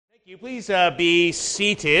You please be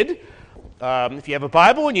seated. If you have a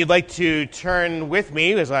Bible and you'd like to turn with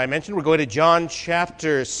me, as I mentioned, we're going to John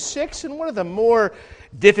chapter 6, and one of the more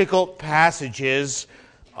difficult passages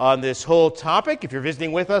on this whole topic. If you're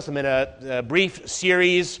visiting with us, I'm in a brief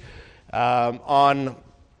series on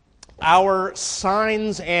our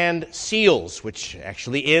signs and seals, which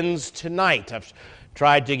actually ends tonight. I've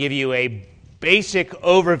tried to give you a basic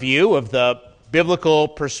overview of the biblical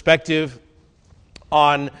perspective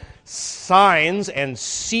on signs and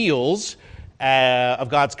seals of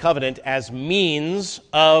God's covenant as means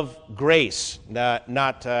of grace,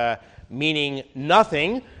 not meaning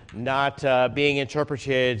nothing, not being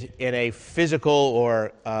interpreted in a physical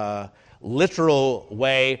or literal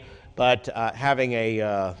way, but having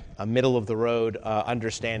a middle-of-the-road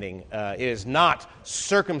understanding. It is not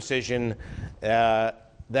circumcision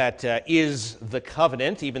that is the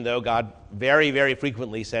covenant, even though God very, very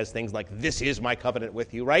frequently says things like, "This is my covenant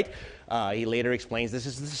with you," right? He later explains, "This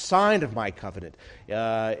is the sign of my covenant."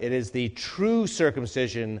 It is the true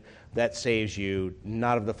circumcision that saves you,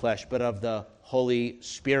 not of the flesh, but of the Holy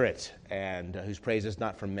Spirit, and whose praise is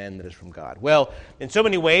not from men, that is from God. Well, in so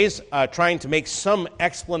many ways, trying to make some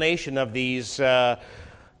explanation of these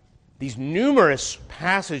numerous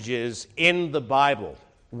passages in the Bible,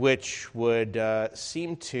 which would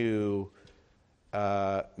seem to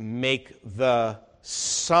make the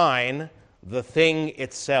sign the thing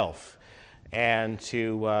itself, and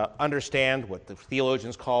to understand what the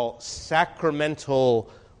theologians call sacramental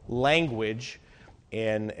language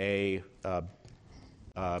in a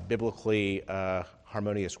biblically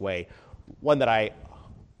harmonious way. One that I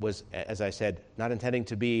was, as I said, not intending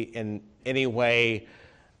to be in any way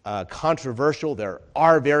controversial. There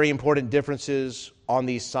are very important differences on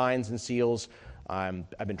these signs and seals.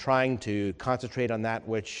 I've been trying to concentrate on that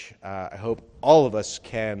which I hope all of us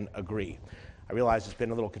can agree. I realize it's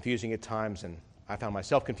been a little confusing at times, and I found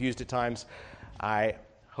myself confused at times. I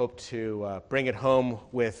hope to bring it home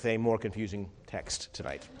with a more confusing text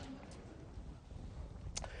tonight.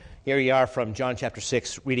 Here you are from John chapter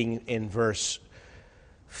 6, reading in verse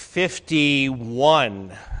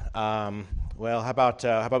 51. Well, how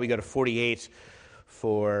about we go to 48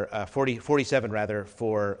 for 47 rather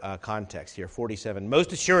for context here. 47.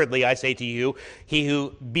 "Most assuredly, I say to you, he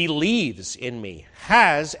who believes in me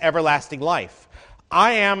has everlasting life.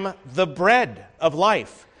 I am the bread of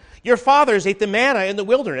life. Your fathers ate the manna in the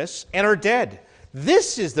wilderness and are dead.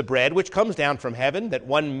 This is the bread which comes down from heaven, that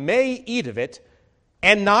one may eat of it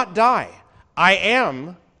and not die. I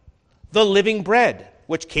am the living bread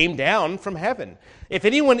which came down from heaven. If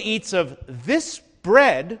anyone eats of this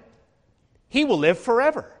bread, he will live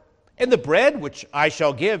forever. And the bread which I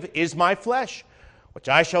shall give is my flesh, which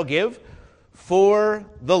I shall give for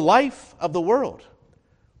the life of the world."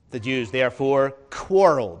 The Jews therefore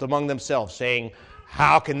quarreled among themselves, saying,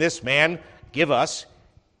 "How can this man give us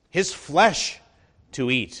his flesh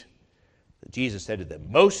to eat?" Jesus said to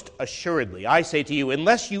them, "Most assuredly, I say to you,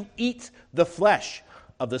 unless you eat the flesh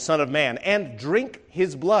of the Son of Man and drink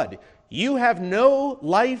his blood, you have no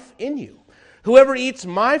life in you. Whoever eats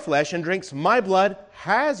my flesh and drinks my blood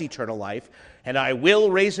has eternal life, and I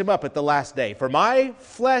will raise him up at the last day. For my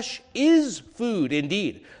flesh is food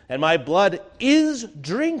indeed, and my blood is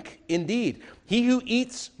drink indeed. He who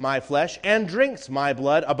eats my flesh and drinks my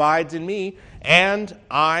blood abides in me, and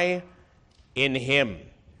I in him.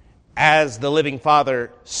 As the living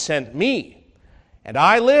Father sent me, and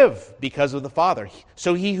I live because of the Father,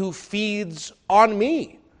 so he who feeds on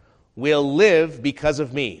me will live because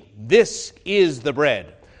of me. This is the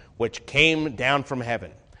bread which came down from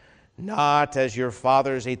heaven. Not as your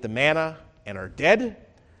fathers ate the manna and are dead.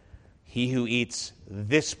 He who eats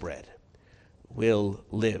this bread will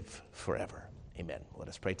live forever." Amen. Let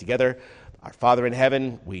us pray together. Our Father in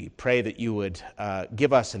heaven, we pray that you would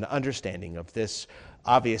give us an understanding of this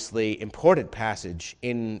obviously important passage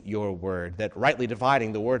in your word, that rightly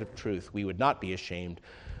dividing the word of truth, we would not be ashamed,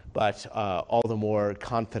 but all the more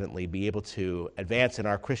confidently be able to advance in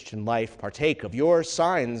our Christian life, partake of your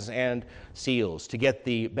signs and seals, to get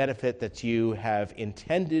the benefit that you have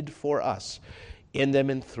intended for us in them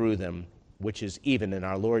and through them, which is even in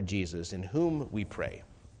our Lord Jesus, in whom we pray.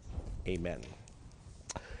 Amen.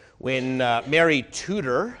 When Mary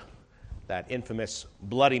Tudor, that infamous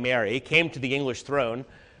Bloody Mary, came to the English throne,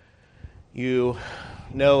 you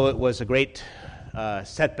know it was a great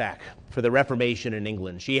setback for the Reformation in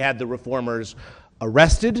England. She had the reformers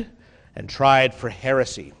arrested and tried for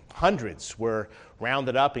heresy. Hundreds were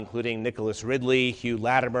rounded up, including Nicholas Ridley, Hugh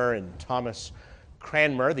Latimer, and Thomas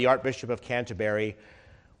Cranmer, the Archbishop of Canterbury,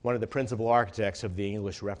 one of the principal architects of the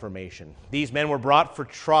English Reformation. These men were brought for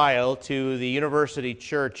trial to the University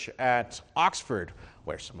Church at Oxford,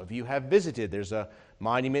 where some of you have visited. There's a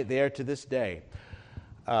monument there to this day.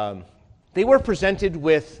 They were presented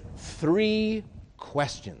with 3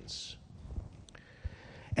 questions.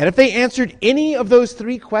 And if they answered any of those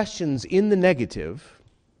 3 questions in the negative,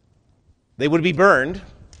 they would be burned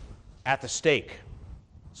at the stake,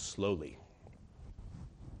 slowly.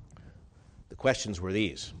 The questions were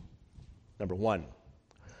these. Number 1,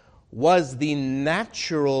 was the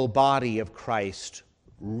natural body of Christ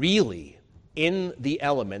really in the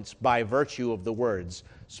elements by virtue of the words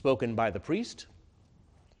spoken by the priest?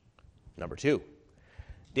 Number 2,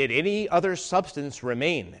 did any other substance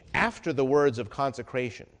remain after the words of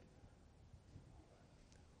consecration?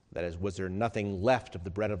 That is, was there nothing left of the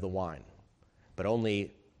bread of the wine, but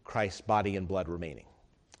only Christ's body and blood remaining?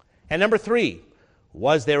 And number 3,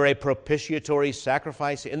 was there a propitiatory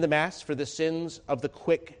sacrifice in the Mass for the sins of the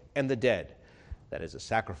quick and the dead? That is, a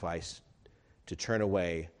sacrifice to turn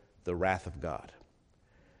away the wrath of God.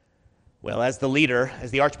 Well, as the leader,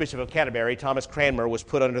 as the Archbishop of Canterbury, Thomas Cranmer was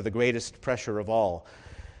put under the greatest pressure of all.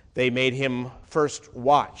 They made him first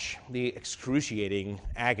watch the excruciating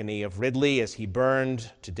agony of Ridley as he burned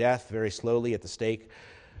to death very slowly at the stake.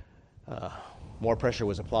 More pressure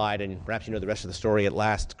was applied, and perhaps you know the rest of the story. At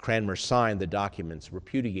last, Cranmer signed the documents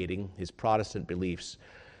repudiating his Protestant beliefs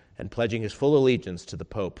and pledging his full allegiance to the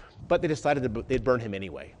Pope. But they decided they'd burn him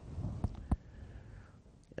anyway.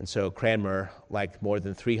 And so Cranmer, like more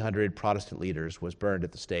than 300 Protestant leaders, was burned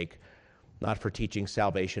at the stake, not for teaching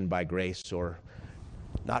salvation by grace or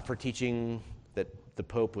not for teaching that the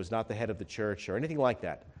Pope was not the head of the church or anything like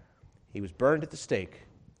that. He was burned at the stake,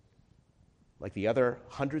 like the other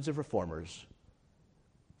hundreds of reformers,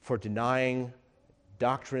 for denying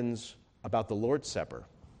doctrines about the Lord's Supper,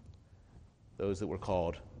 those that were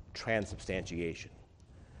called transubstantiation.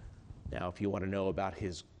 Now, if you want to know about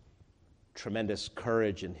his tremendous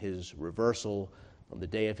courage and his reversal on the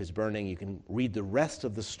day of his burning, you can read the rest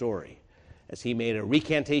of the story as he made a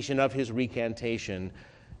recantation of his recantation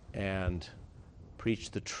and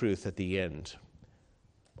preached the truth at the end.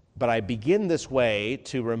 But I begin this way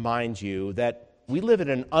to remind you that we live in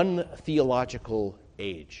an untheological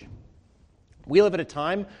age. We live at a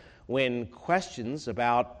time when questions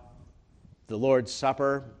about the Lord's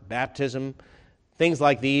Supper, baptism, things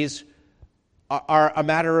like these are a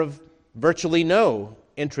matter of virtually no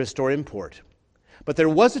interest or import. But there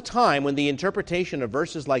was a time when the interpretation of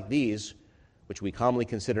verses like these, which we commonly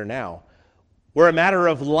consider now, were a matter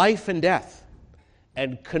of life and death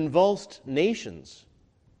and convulsed nations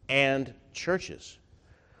and churches.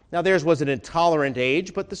 Now, theirs was an intolerant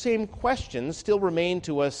age, but the same questions still remain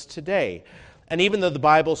to us today. And even though the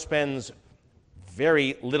Bible spends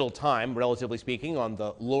very little time, relatively speaking, on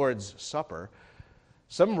the Lord's Supper,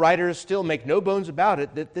 some writers still make no bones about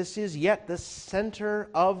it that this is yet the center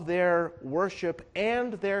of their worship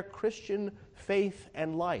and their Christian faith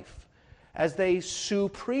and life, as they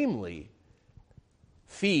supremely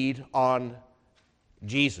feed on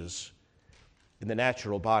Jesus in the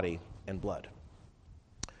natural body and blood.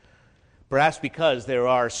 Perhaps because there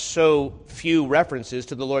are so few references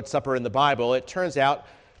to the Lord's Supper in the Bible, it turns out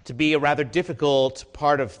to be a rather difficult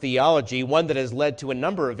part of theology, one that has led to a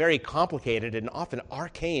number of very complicated and often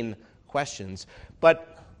arcane questions.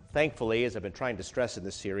 But thankfully, as I've been trying to stress in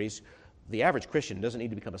this series, the average Christian doesn't need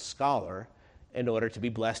to become a scholar in order to be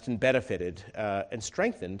blessed and benefited and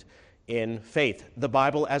strengthened in faith. The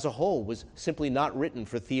Bible as a whole was simply not written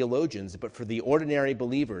for theologians, but for the ordinary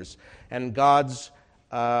believers. And God's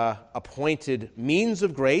appointed means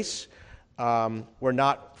of grace were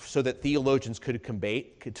not so that theologians could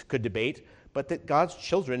debate, but that God's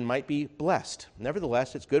children might be blessed.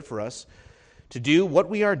 Nevertheless, it's good for us to do what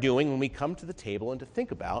we are doing when we come to the table and to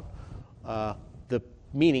think about the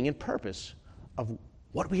meaning and purpose of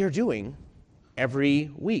what we are doing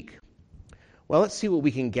every week. Well, let's see what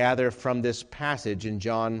we can gather from this passage in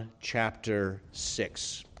John chapter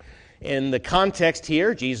 6. In the context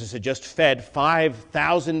here, Jesus had just fed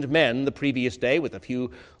 5,000 men the previous day with a few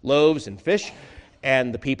loaves and fish,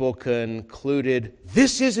 and the people concluded,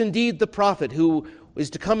 "This is indeed the prophet who is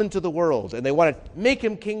to come into the world," and they want to make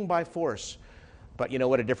him king by force. But you know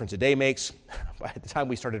what a difference a day makes? By the time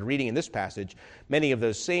we started reading in this passage, many of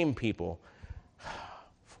those same people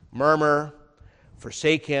murmur,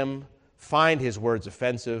 forsake him, find his words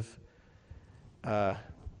offensive,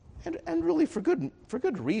 and really for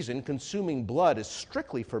good reason. Consuming blood is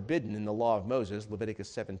strictly forbidden in the law of Moses, Leviticus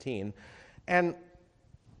 17. And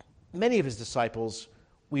many of his disciples,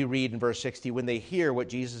 we read in verse 60, when they hear what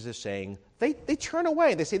Jesus is saying, they turn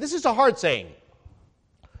away. They say, "This is a hard saying.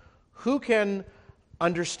 Who can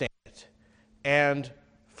understand it? And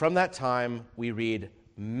from that time, we read,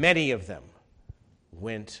 many of them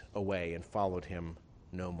went away and followed him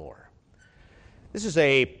no more. This is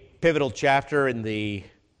a pivotal chapter in the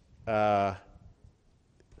flow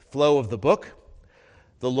of the book.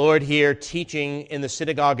 The Lord here teaching in the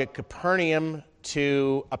synagogue at Capernaum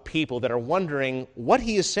to a people that are wondering what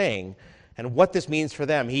he is saying and what this means for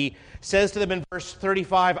them. He says to them in verse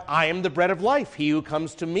 35, I am the bread of life. He who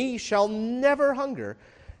comes to me shall never hunger,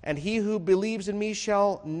 and he who believes in me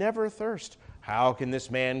shall never thirst. How can this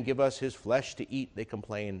man give us his flesh to eat? They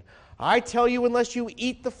complain. I tell you, unless you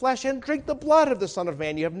eat the flesh and drink the blood of the Son of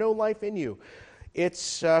Man, you have no life in you.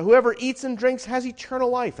 It's whoever eats and drinks has eternal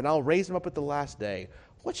life, and I'll raise him up at the last day.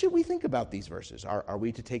 What should we think about these verses? Are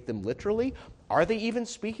we to take them literally? Are they even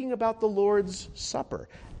speaking about the Lord's Supper?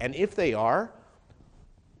 And if they are,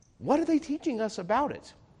 what are they teaching us about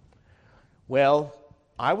it? Well,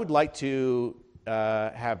 I would like to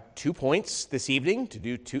have 2 points this evening, to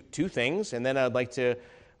do two things, and then I'd like to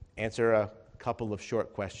answer a couple of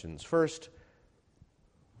short questions. First,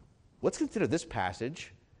 let's consider this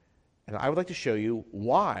passage, and I would like to show you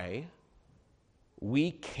why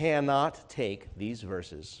we cannot take these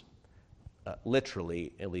verses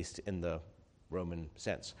literally, at least in the Roman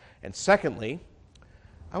sense. And secondly,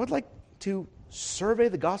 I would like to survey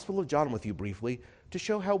the Gospel of John with you briefly to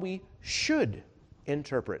show how we should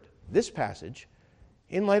interpret this passage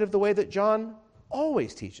in light of the way that John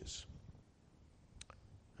always teaches.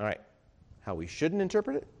 All right, how we shouldn't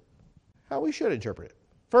interpret it, how we should interpret it.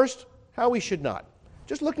 First, how we should not.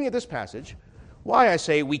 Just looking at this passage, why I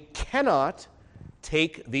say we cannot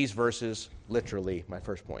take these verses literally, my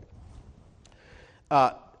first point.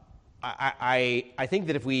 I think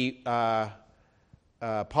that if we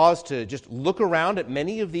pause to just look around at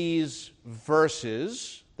many of these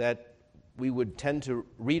verses that we would tend to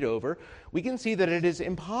read over, we can see that it is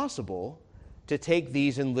impossible to take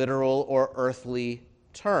these in literal or earthly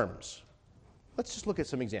terms. Let's just look at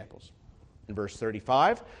some examples. In verse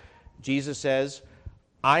 35, Jesus says,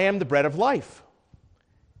 I am the bread of life.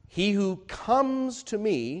 He who comes to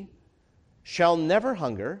me shall never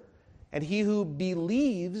hunger, and he who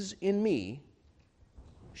believes in me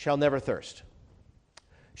shall never thirst.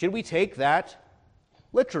 Should we take that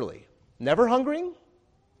literally? Never hungering?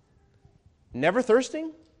 Never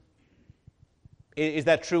thirsting? Is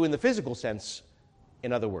that true in the physical sense,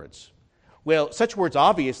 in other words? Well, such words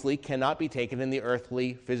obviously cannot be taken in the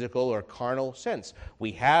earthly, physical, or carnal sense.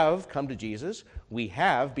 We have come to Jesus, we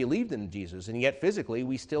have believed in Jesus, and yet physically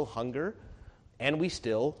we still hunger and we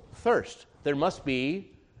still thirst. There must be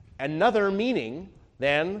another meaning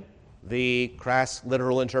than the crass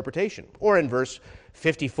literal interpretation. Or in verse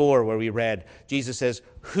 54 where we read, Jesus says,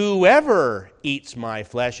 whoever eats my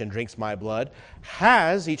flesh and drinks my blood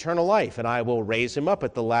has eternal life, and I will raise him up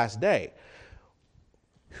at the last day.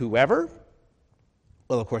 Whoever?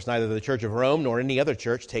 Well, of course, neither the Church of Rome nor any other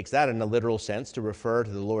church takes that in a literal sense to refer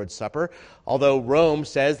to the Lord's Supper, although Rome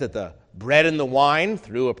says that the bread and the wine,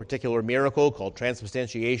 through a particular miracle called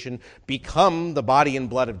transubstantiation, become the body and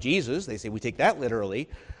blood of Jesus. They say we take that literally.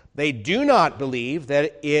 They do not believe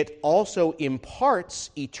that it also imparts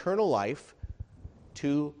eternal life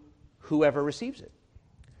to whoever receives it.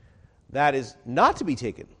 That is not to be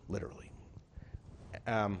taken literally.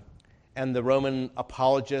 And the Roman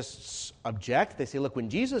apologists object. They say, look, when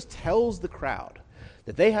Jesus tells the crowd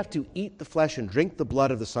that they have to eat the flesh and drink the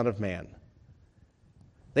blood of the Son of Man,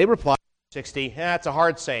 they reply, 60, that's a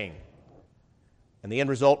hard saying. And the end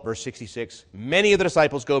result, verse 66, many of the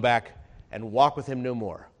disciples go back and walk with him no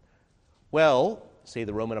more. Well, say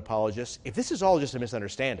the Roman apologists, if this is all just a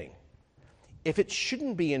misunderstanding, if it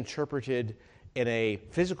shouldn't be interpreted in a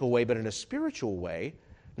physical way but in a spiritual way,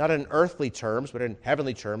 not in earthly terms, but in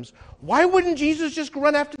heavenly terms, why wouldn't Jesus just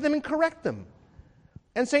run after them and correct them?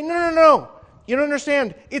 And say, no, you don't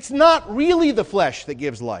understand. It's not really the flesh that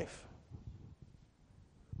gives life.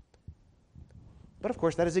 But of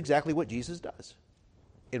course, that is exactly what Jesus does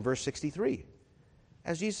in verse 63.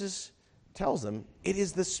 As Jesus tells them, it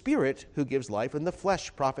is the Spirit who gives life, and the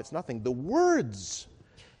flesh profits nothing. The words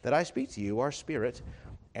that I speak to you are spirit,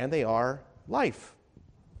 and they are life.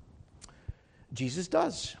 Jesus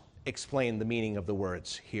does explain the meaning of the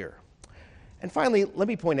words here. And finally, let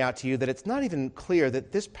me point out to you that it's not even clear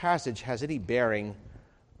that this passage has any bearing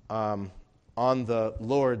on the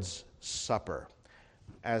Lord's Supper.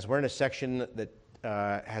 As we're in a section that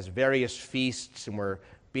has various feasts, and we're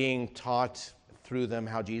being taught through them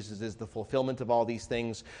how Jesus is the fulfillment of all these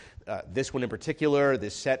things. This one in particular,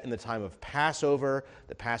 this set in the time of Passover.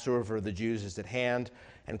 The Passover of the Jews is at hand,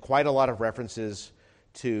 and quite a lot of references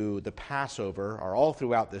to the Passover are all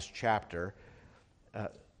throughout this chapter.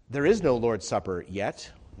 There is no Lord's Supper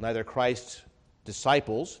yet. Neither Christ's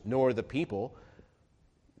disciples nor the people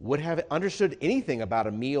would have understood anything about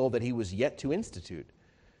a meal that he was yet to institute.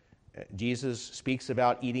 Jesus speaks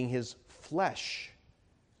about eating his flesh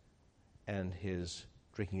and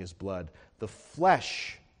drinking his blood. The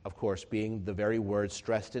flesh, of course, being the very word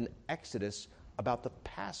stressed in Exodus about the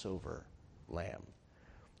Passover lamb,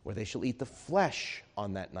 where they shall eat the flesh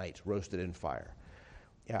on that night, roasted in fire.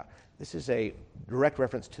 Yeah, this is a direct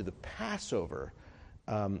reference to the Passover,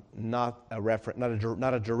 not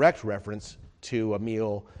a direct reference to a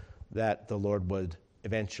meal that the Lord would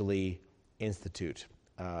eventually institute.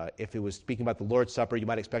 If it was speaking about the Lord's Supper, you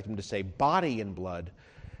might expect him to say body and blood.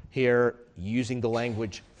 Here, using the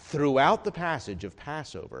language throughout the passage of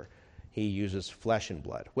Passover, he uses flesh and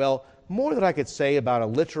blood. Well, more that I could say about a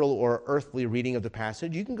literal or earthly reading of the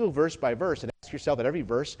passage, you can go verse by verse and ask yourself at every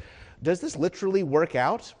verse, does this literally work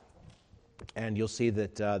out? And you'll see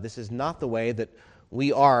that this is not the way that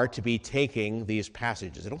we are to be taking these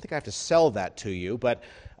passages. I don't think I have to sell that to you, but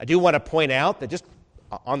I do want to point out that just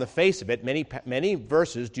on the face of it, many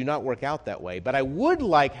verses do not work out that way. But I would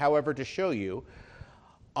like, however, to show you,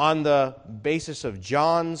 on the basis of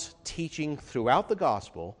John's teaching throughout the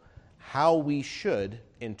gospel, how we should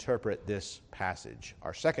interpret this passage.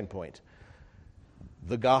 Our second point,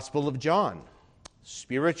 the Gospel of John.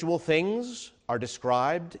 Spiritual things are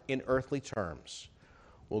described in earthly terms.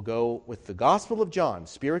 We'll go with the Gospel of John.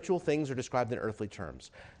 Spiritual things are described in earthly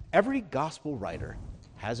terms. Every gospel writer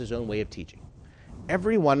has his own way of teaching.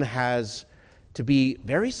 Everyone has to be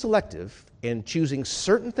very selective in choosing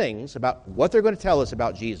certain things about what they're going to tell us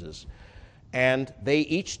about Jesus. And they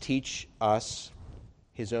each teach us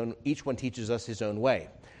each one teaches us his own way.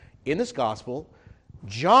 In this gospel,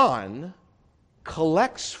 John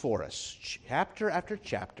collects for us, chapter after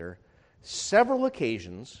chapter, several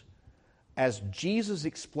occasions as Jesus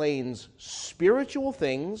explains spiritual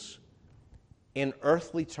things in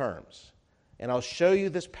earthly terms. And I'll show you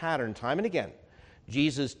this pattern time and again.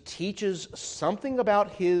 Jesus teaches something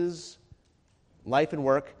about his life and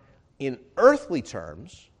work in earthly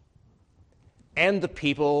terms, and the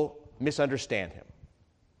people misunderstand him.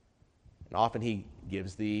 And often he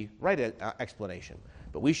gives the right explanation,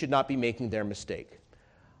 but we should not be making their mistake.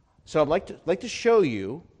 So I'd like to show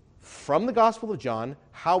you from the Gospel of John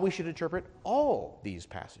how we should interpret all these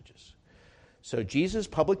passages. So Jesus'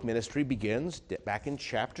 public ministry begins back in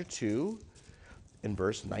chapter 2 in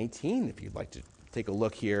verse 19, if you'd like to take a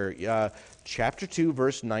look here. Chapter 2,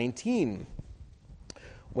 verse 19,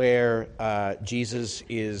 where Jesus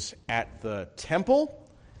is at the temple,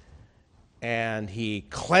 and he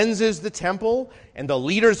cleanses the temple, and the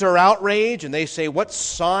leaders are outraged, and they say, "What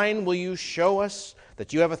sign will you show us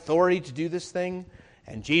that you have authority to do this thing?"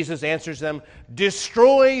 And Jesus answers them,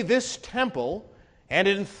 "Destroy this temple, and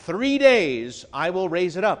in 3 days I will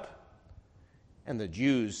raise it up." And the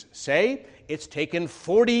Jews say, "It's taken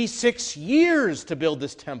 46 years to build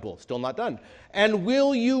this temple, still not done. And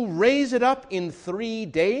will you raise it up in 3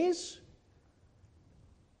 days?"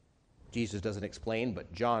 Jesus doesn't explain,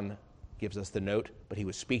 but John gives us the note, but he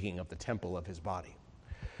was speaking of the temple of his body.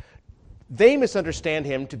 They misunderstand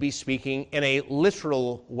him to be speaking in a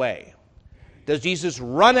literal way. Does Jesus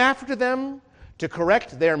run after them to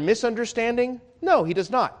correct their misunderstanding? No, he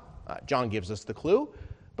does not. John gives us the clue,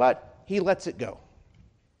 but he lets it go.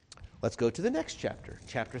 Let's go to the next chapter,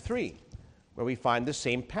 chapter 3, where we find the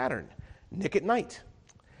same pattern. Nick at night.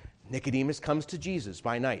 Nicodemus comes to Jesus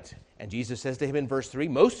by night, and Jesus says to him in verse 3,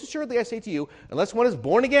 "Most assuredly I say to you, unless one is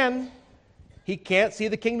born again, he can't see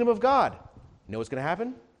the kingdom of God." You know what's going to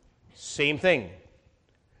happen? Same thing.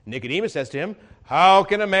 Nicodemus says to him, "How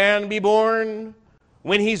can a man be born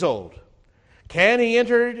when he's old? Can he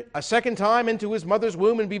enter a second time into his mother's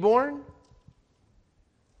womb and be born?"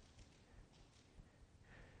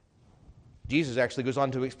 Jesus actually goes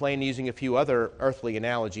on to explain using a few other earthly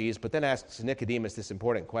analogies, but then asks Nicodemus this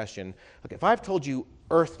important question. Look, if I've told you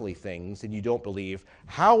earthly things and you don't believe,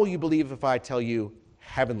 how will you believe if I tell you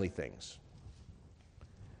heavenly things?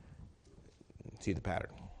 See the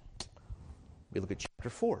pattern. We look at chapter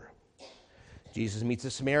 4. Jesus meets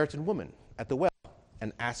a Samaritan woman at the well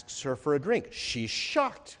and asks her for a drink. She's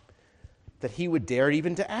shocked that he would dare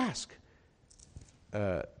even to ask.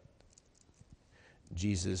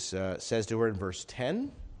 Jesus says to her in verse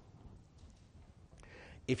 10,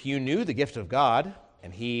 "If you knew the gift of God,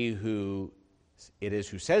 and he who it is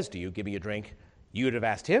who says to you, 'Give me a drink,' you would have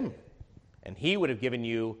asked him, and he would have given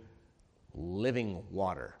you living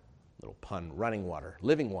water." Little pun, running water,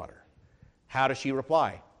 living water. How does she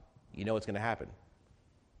reply? You know what's going to happen.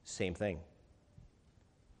 Same thing.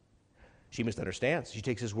 She misunderstands. She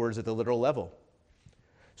takes his words at the literal level.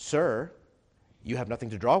 Sir, you have nothing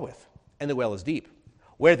to draw with, and the well is deep.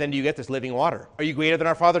 Where then do you get this living water? Are you greater than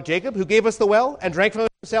our father Jacob, who gave us the well and drank from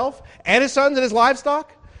it himself, and his sons and his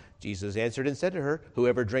livestock? Jesus answered and said to her,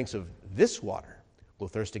 whoever drinks of this water will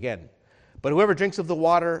thirst again. But whoever drinks of the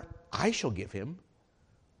water I shall give him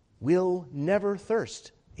will never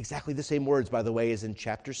thirst. Exactly the same words, by the way, as in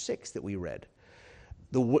chapter 6 that we read.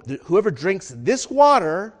 Whoever drinks this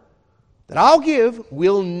water that I'll give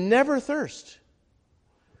will never thirst.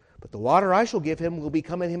 But the water I shall give him will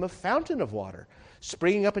become in him a fountain of water,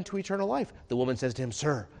 springing up into eternal life. The woman says to him,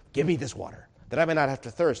 Sir, give me this water, that I may not have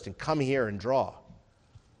to thirst and come here and draw.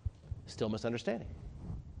 Still misunderstanding,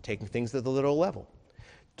 taking things to the literal level.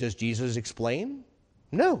 Does Jesus explain?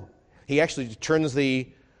 No. He actually turns the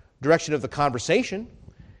direction of the conversation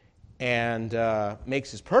and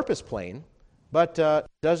makes his purpose plain, but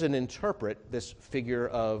doesn't interpret this figure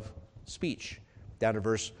of speech. Down to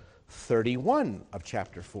verse 31 of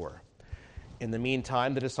chapter 4. In the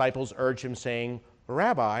meantime, the disciples urge him, saying,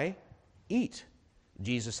 Rabbi, eat.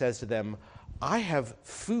 Jesus says to them, I have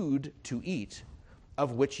food to eat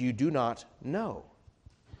of which you do not know.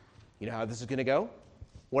 You know how this is going to go?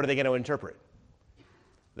 What are they going to interpret?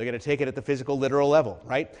 They're going to take it at the physical, literal level,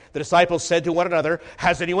 right? The disciples said to one another,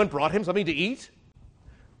 has anyone brought him something to eat?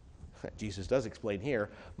 Jesus does explain here,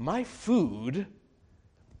 my food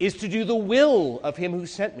is to do the will of him who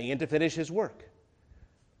sent me and to finish his work.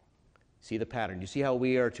 See the pattern. You see how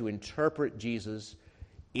we are to interpret Jesus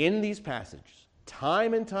in these passages,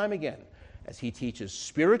 time and time again, as he teaches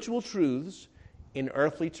spiritual truths in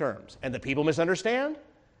earthly terms. And the people misunderstand.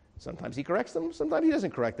 Sometimes he corrects them, sometimes he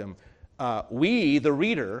doesn't correct them. We, the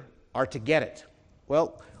reader, are to get it.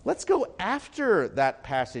 Well, let's go after that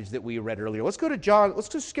passage that we read earlier. Let's go to John. Let's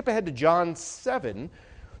just skip ahead to John 7,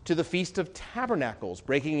 to the Feast of Tabernacles,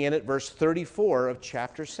 breaking in at verse 34 of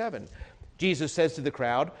chapter 7. Jesus says to the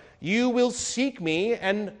crowd, you will seek me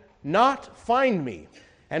and not find me,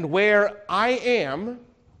 and where I am,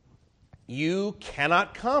 you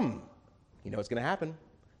cannot come. You know what's going to happen.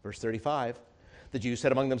 Verse 35. The Jews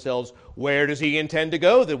said among themselves, where does he intend to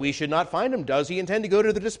go that we should not find him? Does he intend to go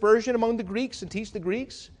to the dispersion among the Greeks and teach the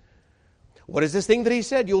Greeks? What is this thing that he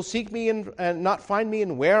said? You'll seek me and not find me,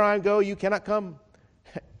 and where I go, you cannot come.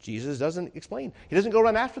 Jesus doesn't explain. He doesn't go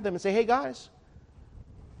run after them and say, hey, guys.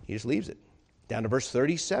 He just leaves it. Down to verse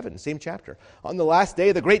 37, same chapter. On the last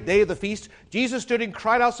day, the great day of the feast, Jesus stood and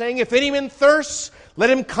cried out, saying, if any man thirsts, let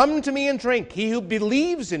him come to me and drink. He who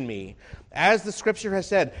believes in me, as the scripture has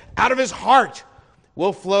said, out of his heart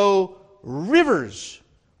will flow rivers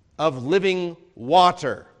of living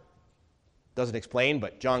water. Doesn't explain,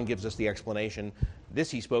 but John gives us the explanation. This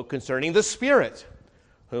he spoke concerning the Spirit,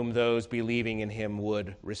 whom those believing in him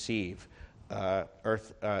would receive.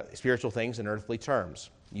 Spiritual things in earthly terms.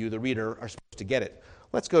 You, the reader, are supposed to get it.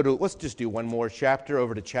 Let's just do one more chapter,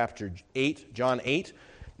 over to chapter 8, John 8.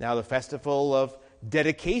 Now the festival of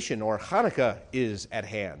dedication, or Hanukkah, is at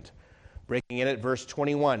hand. Breaking in at verse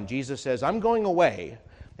 21, Jesus says, I'm going away,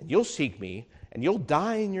 and you'll seek me, and you'll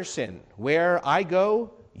die in your sin. Where I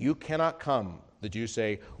go, you cannot come. The Jews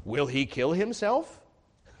say, will he kill himself?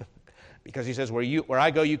 Because he says, where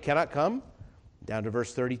I go, you cannot come. Down to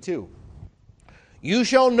verse 32. You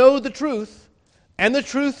shall know the truth, and the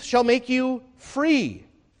truth shall make you free.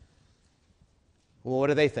 Well, what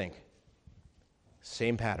do they think?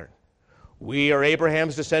 Same pattern. We are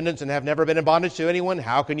Abraham's descendants and have never been in bondage to anyone.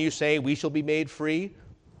 How can you say we shall be made free?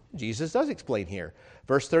 Jesus does explain here.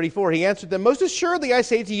 Verse 34, he answered them, most assuredly I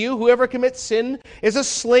say to you, whoever commits sin is a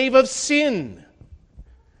slave of sin.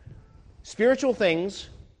 Spiritual things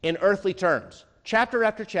in earthly terms. Chapter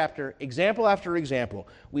after chapter, example after example.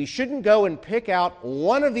 We shouldn't go and pick out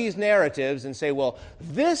one of these narratives and say, well,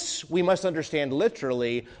 this we must understand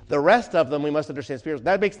literally, the rest of them we must understand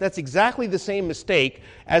spiritually. That's exactly the same mistake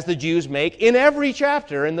as the Jews make in every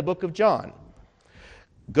chapter in the book of John.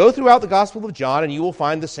 Go throughout the Gospel of John and you will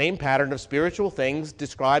find the same pattern of spiritual things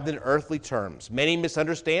described in earthly terms. Many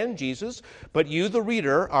misunderstand Jesus, but you, the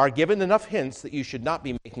reader, are given enough hints that you should not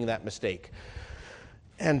be making that mistake.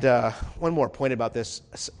 And one more point about this.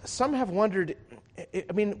 Some have wondered,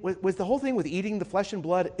 I mean, was the whole thing with eating the flesh and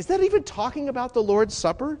blood, is that even talking about the Lord's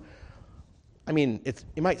Supper? I mean,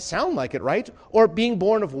 it might sound like it, right? Or being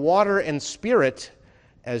born of water and spirit,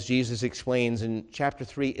 as Jesus explains in chapter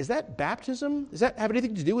 3. Is that baptism? Does that have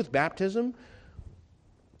anything to do with baptism?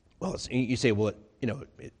 Well, you say, well,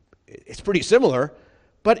 it's pretty similar.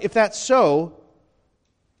 But if that's so,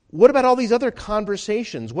 what about all these other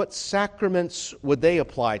conversations? What sacraments would they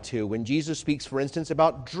apply to when Jesus speaks, for instance,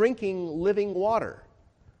 about drinking living water?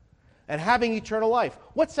 and having eternal life.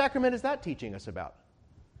 What sacrament is that teaching us about?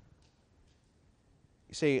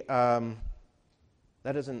 You see, that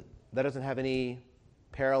doesn't have any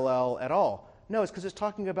parallel at all. No, it's because it's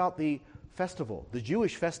talking about the festival, the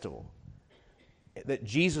Jewish festival that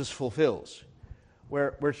Jesus fulfills.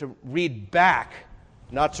 We're to read back,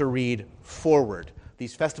 not to read forward.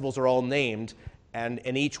 These festivals are all named, and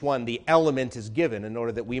in each one the element is given in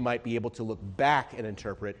order that we might be able to look back and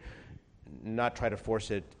interpret, not try to force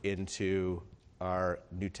it into our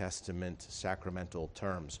New Testament sacramental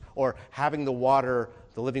terms. Or having the water,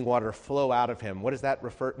 the living water, flow out of him. What does that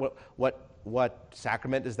refer? What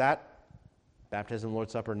sacrament is that? Baptism,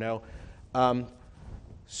 Lord's Supper? No.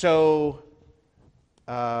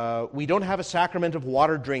 We don't have a sacrament of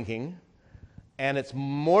water drinking, and it's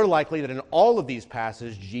more likely that in all of these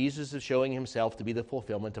passages, Jesus is showing himself to be the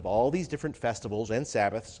fulfillment of all these different festivals and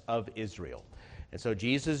Sabbaths of Israel. And so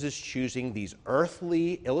Jesus is choosing these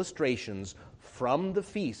earthly illustrations from the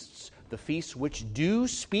feasts which do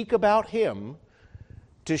speak about him,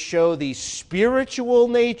 to show the spiritual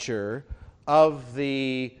nature of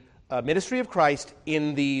the ministry of Christ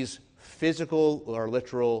in these physical or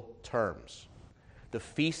literal terms. The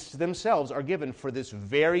feasts themselves are given for this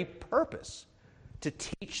very purpose, to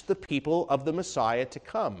teach the people of the Messiah to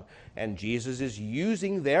come. And Jesus is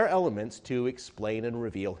using their elements to explain and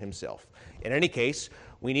reveal himself. In any case,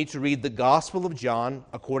 we need to read the Gospel of John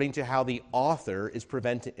according to how the author is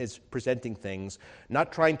presenting things,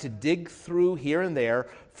 not trying to dig through here and there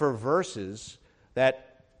for verses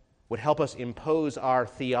that would help us impose our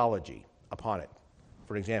theology upon it.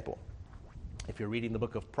 For example, if you're reading the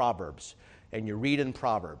book of Proverbs, and you read in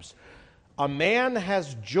Proverbs, a man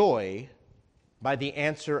has joy by the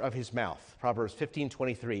answer of his mouth. Proverbs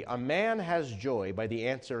 15:23. A man has joy by the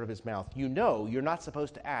answer of his mouth. You know you're not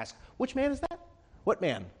supposed to ask, which man is that? What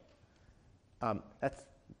man?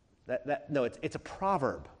 It's a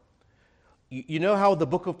proverb. You know how the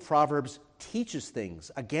book of Proverbs teaches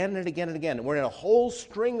things again and again and again. We're in a whole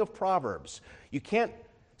string of proverbs. You can't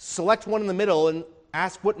select one in the middle and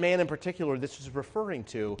ask what man in particular this is referring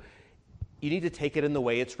to. You need to take it in the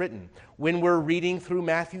way it's written. When we're reading through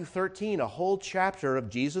Matthew 13, a whole chapter of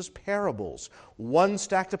Jesus' parables, one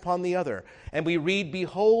stacked upon the other, and we read,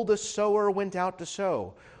 behold, the sower went out to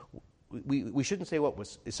sow. We shouldn't say,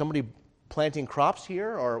 is somebody planting crops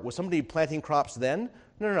here, or was somebody planting crops then?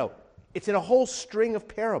 No. It's in a whole string of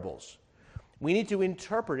parables. We need to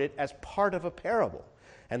interpret it as part of a parable.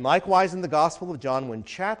 And likewise in the Gospel of John, when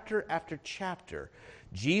chapter after chapter,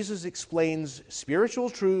 Jesus explains spiritual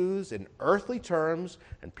truths in earthly terms,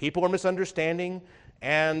 and people are misunderstanding,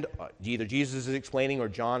 and either Jesus is explaining or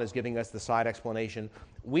John is giving us the side explanation.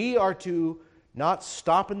 We are to not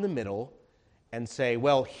stop in the middle and say,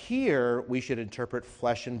 well, here we should interpret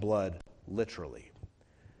flesh and blood literally.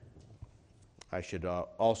 I should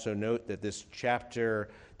also note that this chapter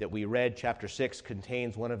that we read, chapter 6,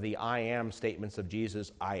 contains one of the I am statements of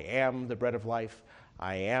Jesus. I am the bread of life.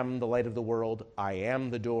 I am the light of the world. I am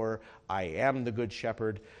the door. I am the good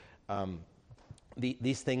shepherd.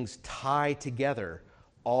 These things tie together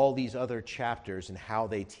all these other chapters and how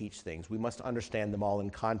they teach things. We must understand them all in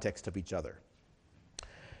context of each other.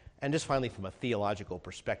 And just finally, from a theological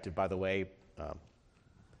perspective, by the way,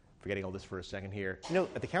 forgetting all this for a second here,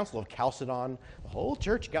 at the Council of Chalcedon, the whole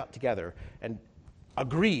church got together and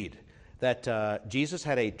agreed that Jesus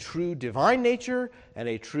had a true divine nature and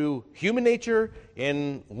a true human nature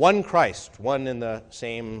in one Christ, one in the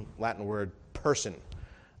same Latin word, person.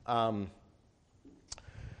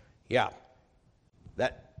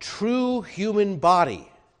 That true human body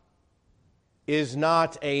is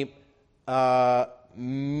not a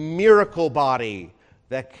miracle body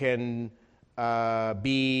that can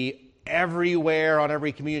be everywhere on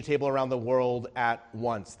every communion table around the world at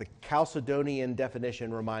once. The Chalcedonian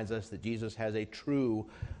definition reminds us that Jesus has a true,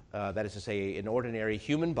 that is to say, an ordinary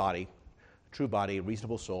human body, true body, a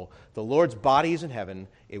reasonable soul. The Lord's body is in heaven.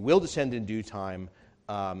 It will descend in due time,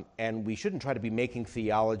 and we shouldn't try to be making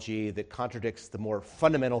theology that contradicts the more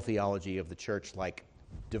fundamental theology of the church, like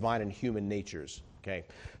divine and human natures. Okay,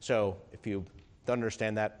 so if you don't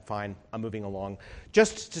understand that, fine, I'm moving along.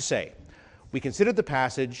 Just to say, we considered the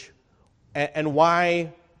passage and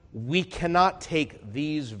why we cannot take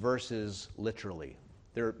these verses literally.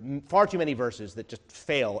 There are far too many verses that just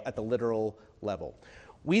fail at the literal level.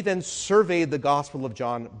 We then surveyed the Gospel of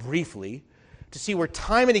John briefly to see where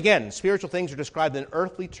time and again spiritual things are described in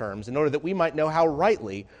earthly terms in order that we might know how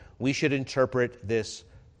rightly we should interpret this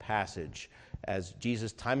passage. As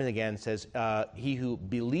Jesus time and again says, he who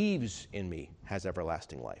believes in me has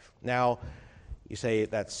everlasting life. Now, you say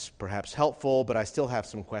that's perhaps helpful, but I still have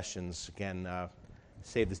some questions. Again,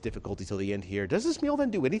 save this difficulty till the end here. Does this meal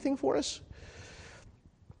then do anything for us?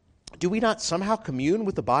 Do we not somehow commune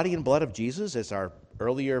with the body and blood of Jesus, as our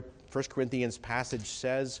earlier 1 Corinthians passage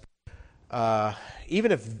says?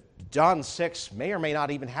 Even if John 6 may or may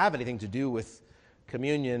not even have anything to do with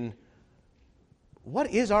communion, what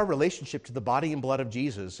is our relationship to the body and blood of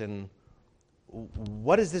Jesus, and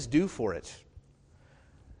what does this do for it?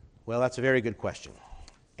 Well, that's a very good question.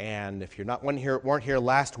 And if you're not weren't here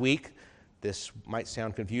last week, this might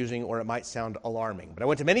sound confusing or it might sound alarming. But I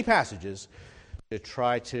went to many passages to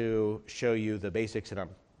try to show you the basics, and I'm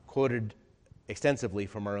quoted extensively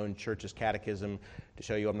from our own church's catechism to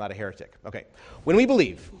show you I'm not a heretic. Okay, when we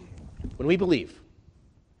believe,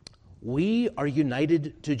 we are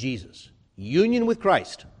united to Jesus. Union with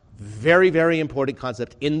Christ, very, very important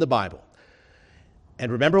concept in the Bible.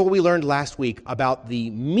 And remember what we learned last week about the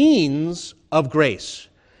means of grace,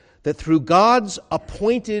 that through God's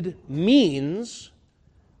appointed means,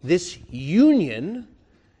 this union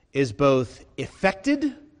is both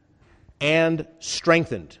effected and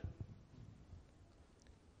strengthened.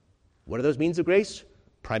 What are those means of grace?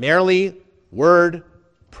 Primarily word,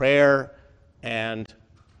 prayer, and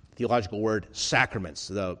theological word,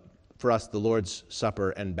 sacraments. For us, the Lord's Supper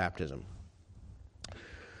and baptism.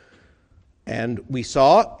 And we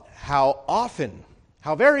saw how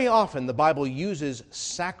very often the Bible uses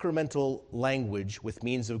sacramental language with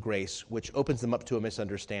means of grace, which opens them up to a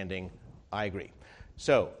misunderstanding. I agree.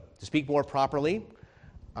 So, to speak more properly,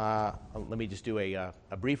 let me just do a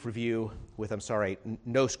brief review with,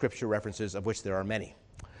 no scripture references, of which there are many.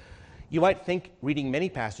 You might think, reading many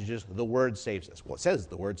passages, the Word saves us. Well, it says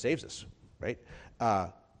the Word saves us, right?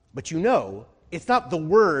 But it's not the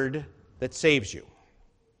Word that saves you.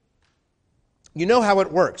 You know how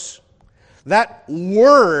it works. That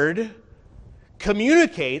Word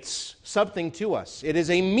communicates something to us. It is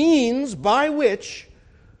a means by which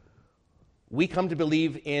we come to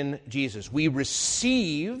believe in Jesus. We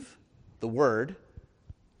receive the Word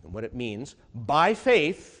and what it means by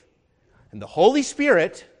faith, and the Holy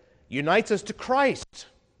Spirit unites us to Christ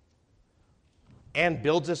and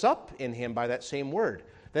builds us up in Him by that same Word.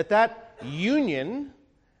 That union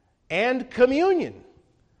and communion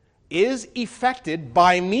is effected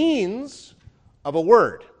by means of a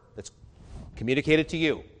word that's communicated to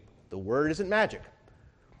you. The word isn't magic.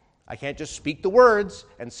 I can't just speak the words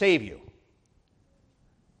and save you.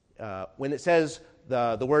 When it says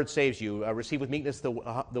the word saves you, receive with meekness the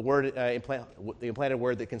word, the implanted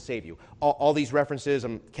word that can save you. All these references,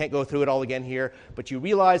 I can't go through it all again here, but you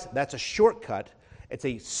realize that's a shortcut. It's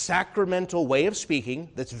a sacramental way of speaking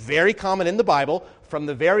that's very common in the Bible. From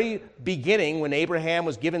the very beginning, when Abraham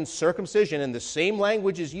was given circumcision, and the same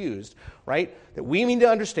language is used, right? That we need to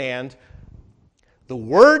understand the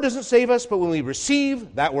Word doesn't save us, but when we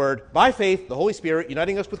receive that Word by faith, the Holy Spirit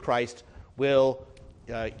uniting us with Christ will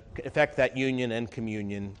effect that union and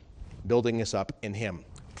communion, building us up in Him.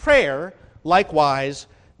 Prayer, likewise,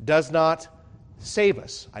 does not save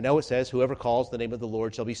us. I know it says, whoever calls the name of the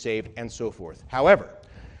Lord shall be saved, and so forth. However,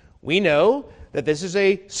 we know that this is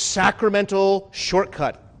a sacramental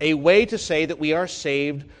shortcut, a way to say that we are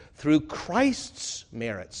saved through Christ's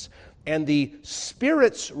merits and the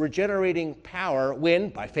Spirit's regenerating power when,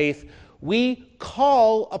 by faith, we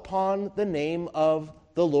call upon the name of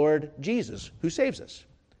the Lord Jesus, who saves us.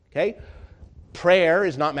 Okay? Prayer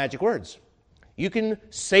is not magic words. You can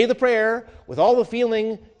say the prayer with all the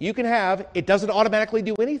feeling you can have. It doesn't automatically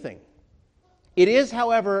do anything. It is,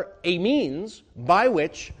 however, a means by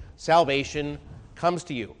which salvation comes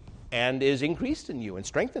to you and is increased in you and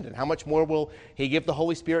strengthened. And how much more will He give the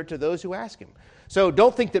Holy Spirit to those who ask Him? So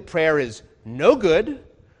don't think that prayer is no good.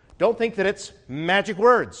 Don't think that it's magic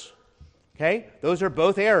words. Okay? Those are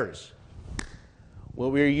both errors. Well,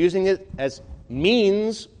 we're using it as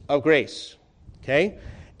means of grace. Okay?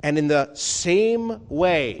 And in the same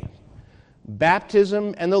way,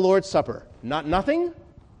 baptism and the Lord's Supper, nothing,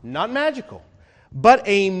 not magical, but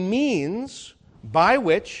a means by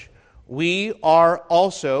which we are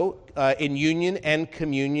also in union and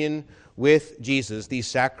communion with Jesus. These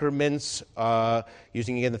sacraments,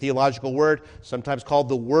 using again the theological word, sometimes called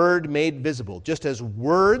the Word made visible. Just as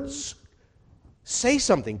words say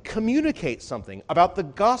something, communicate something about the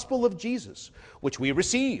gospel of Jesus, which we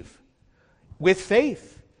receive with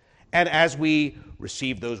faith. And as we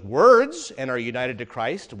receive those words and are united to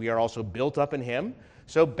Christ, we are also built up in Him.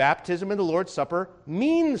 So baptism and the Lord's Supper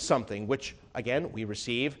means something, which, again, we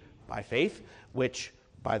receive by faith, which,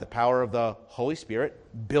 by the power of the Holy Spirit,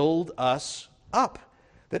 build us up.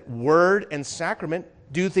 That word and sacrament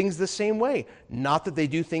do things the same way. Not that they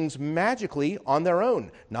do things magically on their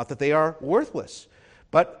own. Not that they are worthless.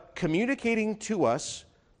 but communicating to us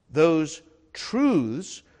those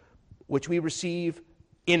truths which we receive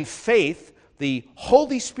in faith. The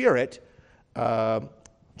Holy Spirit,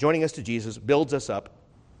 joining us to Jesus, builds us up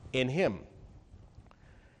in Him.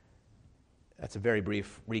 That's a very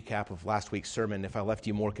brief recap of last week's sermon. If I left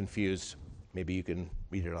you more confused, maybe you can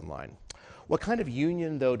read it online. What kind of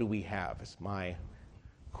union, though, do we have, is my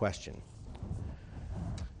question.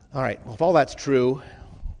 All right, well, if all that's true,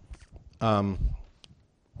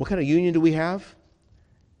 what kind of union do we have?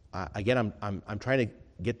 Again, I'm trying to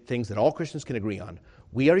get things that all Christians can agree on.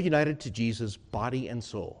 We are united to Jesus, body and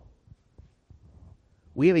soul.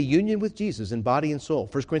 We have a union with Jesus in body and soul.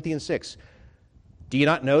 1 Corinthians 6. Do you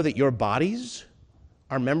not know that your bodies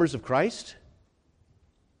are members of Christ?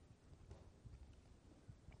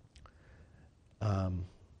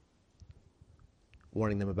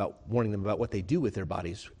 Warning them about what they do with their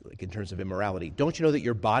bodies, like in terms of immorality. Don't you know that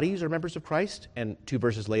your bodies are members of Christ? And 2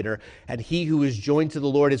 verses later, and he who is joined to the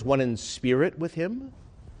Lord is one in spirit with him.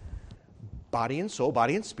 Body and soul,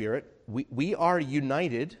 body and spirit. We are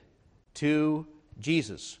united to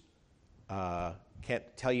Jesus. Can't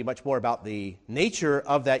tell you much more about the nature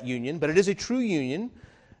of that union, but it is a true union.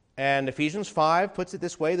 And Ephesians 5 puts it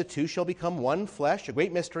this way: the two shall become one flesh, a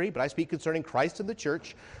great mystery, but I speak concerning Christ and the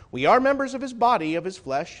church. We are members of his body, of his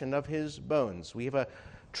flesh, and of his bones. We have a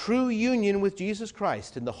true union with Jesus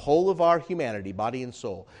Christ in the whole of our humanity, body and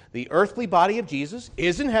soul. The earthly body of Jesus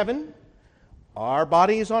is in heaven. Our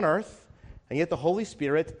body is on earth. And yet the Holy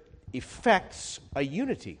Spirit effects a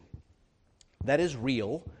unity that is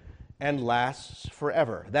real and lasts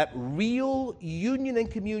forever. That real union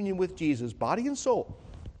and communion with Jesus, body and soul,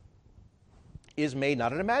 is made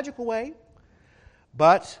not in a magical way,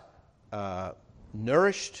 but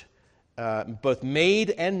nourished, both made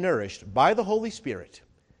and nourished by the Holy Spirit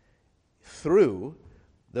through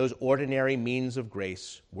those ordinary means of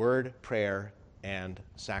grace, word, prayer, and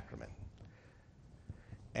sacrament.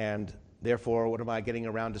 And therefore, what am I getting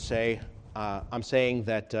around to say? I'm saying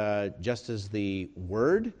that just as the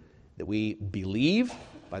word that we believe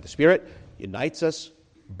by the Spirit unites us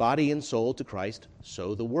body and soul to Christ,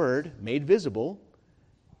 so the Word, made visible,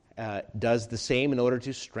 does the same in order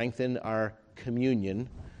to strengthen our communion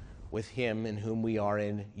with Him in whom we are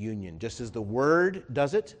in union. Just as the Word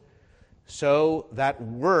does it, so that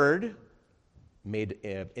Word, made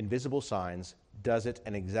invisible signs, does it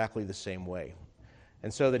in exactly the same way.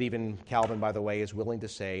 And so that even Calvin, by the way, is willing to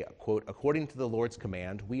say, quote, according to the Lord's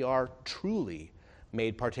command, we are truly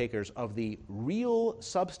made partakers of the real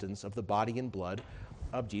substance of the body and blood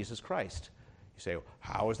of Jesus Christ. You say,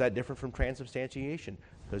 how is that different from transubstantiation?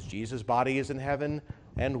 Because Jesus' body is in heaven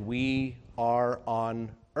and we are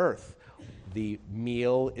on earth. The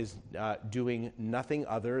meal is doing nothing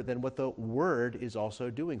other than what the Word is also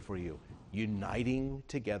doing for you, uniting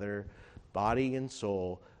together body and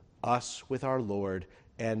soul, us with our Lord,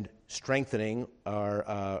 and strengthening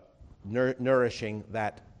our, nourishing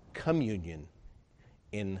that communion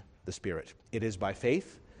in the Spirit. It is by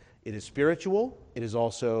faith. It is spiritual. It is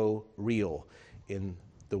also real in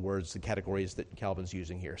the words, the categories that Calvin's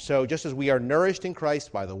using here. So just as we are nourished in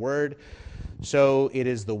Christ by the Word, so it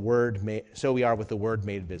is the Word. So we are with the Word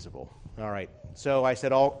made visible. All right. So I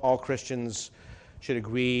said all Christians should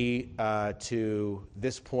agree to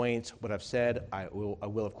this point. What I've said, I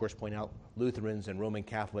will of course point out Lutherans and Roman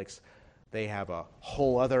Catholics. They have a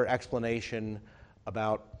whole other explanation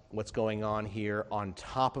about what's going on here on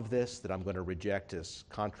top of this that I'm going to reject as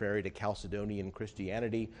contrary to Chalcedonian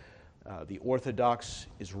Christianity. The Orthodox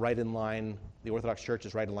is right in line. The Orthodox Church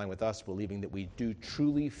is right in line with us, believing that we do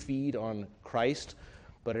truly feed on Christ,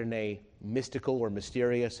 but in a mystical or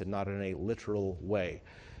mysterious and not in a literal way.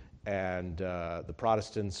 And the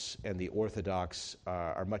Protestants and the Orthodox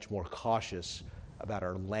are much more cautious about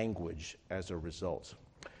our language as a result.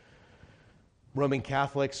 Roman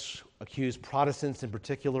Catholics accuse Protestants in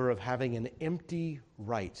particular of having an empty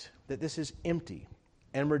rite, that this is empty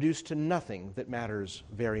and reduced to nothing that matters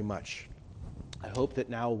very much. I hope that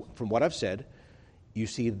now, from what I've said, you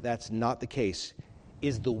see that's not the case.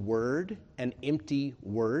 Is the Word an empty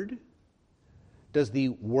word? Does the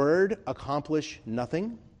Word accomplish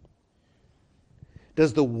nothing?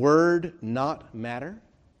 Does the Word not matter?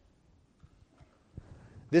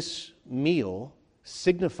 This meal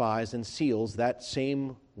signifies and seals that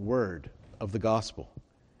same word of the gospel.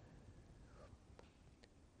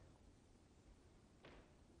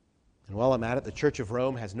 And while I'm at it, the Church of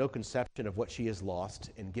Rome has no conception of what she has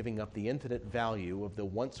lost in giving up the infinite value of the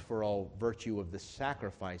once-for-all virtue of the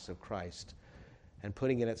sacrifice of Christ and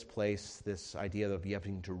putting in its place this idea of you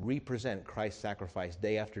having to represent Christ's sacrifice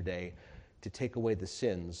day after day to take away the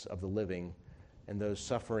sins of the living and those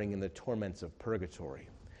suffering in the torments of purgatory.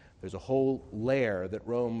 There's a whole layer that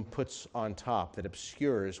Rome puts on top that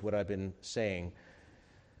obscures what I've been saying.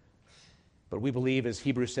 But we believe, as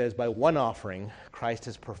Hebrews says, by one offering, Christ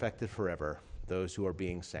has perfected forever those who are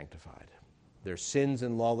being sanctified. Their sins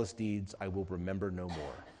and lawless deeds I will remember no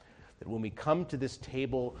more. That when we come to this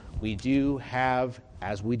table, we do have,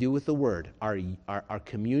 as we do with the Word, our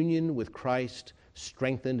communion with Christ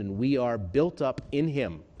strengthened, and we are built up in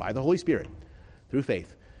Him by the Holy Spirit through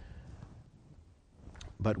faith.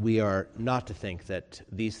 But we are not to think that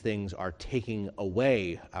these things are taking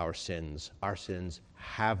away our sins. Our sins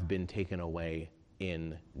have been taken away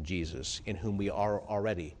in Jesus, in whom we are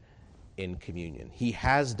already in communion. He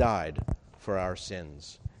has died for our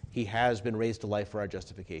sins. He has been raised to life for our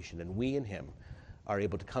justification, and we in Him are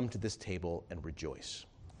able to come to this table and rejoice.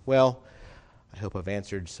 Well, I hope I've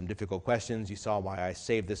answered some difficult questions. You saw why I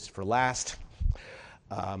saved this for last.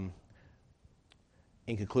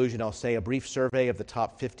 In conclusion, I'll say a brief survey of the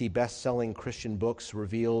top 50 best-selling Christian books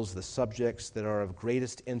reveals the subjects that are of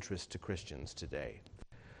greatest interest to Christians today.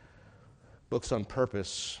 Books on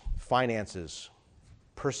purpose, finances,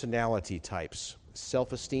 personality types,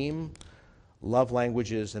 self-esteem, love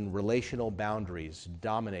languages, and relational boundaries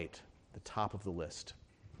dominate the top of the list.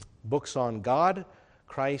 Books on God,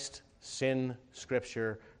 Christ, sin,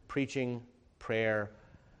 Scripture, preaching, prayer,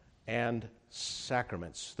 and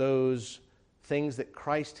sacraments. Those things that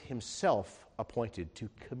Christ Himself appointed to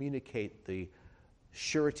communicate the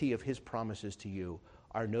surety of His promises to you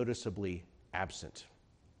are noticeably absent.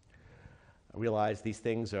 I realize these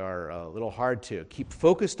things are a little hard to keep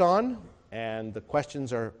focused on, and the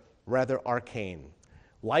questions are rather arcane.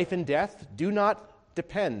 Life and death do not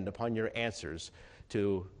depend upon your answers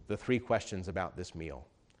to the three questions about this meal.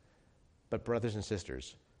 But brothers and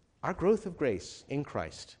sisters, our growth of grace in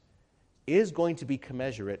Christ is going to be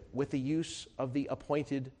commensurate with the use of the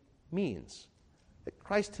appointed means that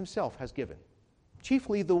Christ Himself has given,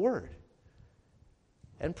 chiefly the Word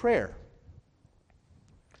and prayer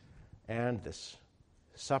and this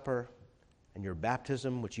supper and your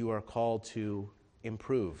baptism, which you are called to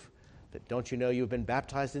improve. That don't you know you have been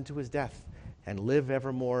baptized into His death and live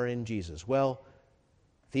evermore in Jesus? Well,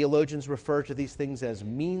 theologians refer to these things as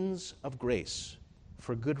means of grace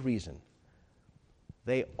for good reason.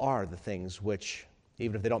 They are the things which,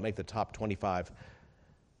 even if they don't make the top 25,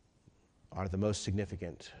 are the most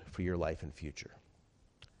significant for your life and future.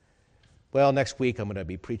 Well, next week I'm going to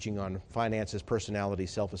be preaching on finances, personality,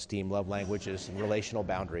 self-esteem, love languages, and relational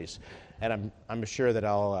boundaries. And I'm sure that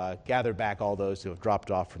I'll gather back all those who have dropped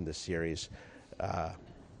off from this series.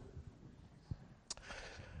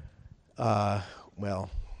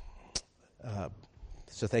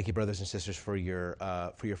 So thank you, brothers and sisters, for your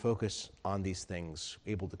focus on these things.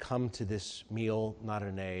 Able to come to this meal not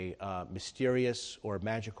in a mysterious or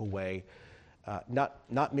magical way,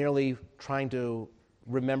 not merely trying to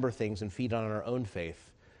remember things and feed on our own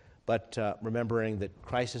faith, but remembering that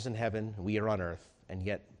Christ is in heaven, we are on earth, and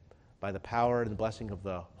yet by the power and the blessing of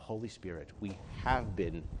the Holy Spirit, we have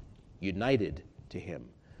been united to Him,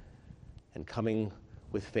 and coming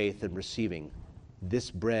with faith and receiving this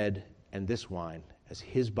bread and this wine as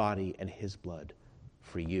His body and His blood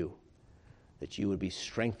for you, that you would be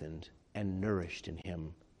strengthened and nourished in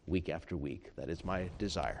Him week after week. That is my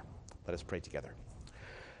desire. Let us pray together.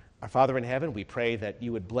 Our Father in heaven, we pray that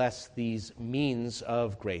you would bless these means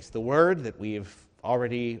of grace, the word that we have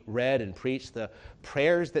already read and preached, the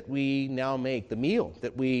prayers that we now make, the meal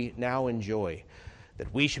that we now enjoy,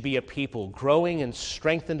 that we should be a people growing and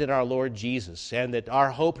strengthened in our Lord Jesus, and that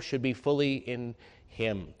our hope should be fully in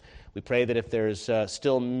Him. We pray that if there's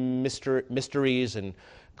still mysteries and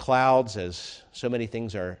clouds, as so many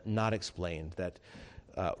things are not explained, that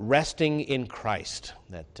resting in Christ,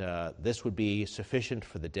 that this would be sufficient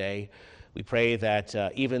for the day. We pray that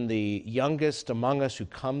even the youngest among us who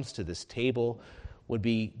comes to this table would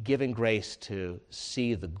be given grace to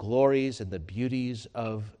see the glories and the beauties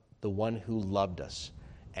of the one who loved us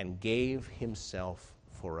and gave Himself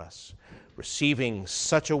for us. Receiving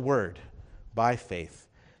such a word by faith,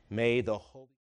 may the Holy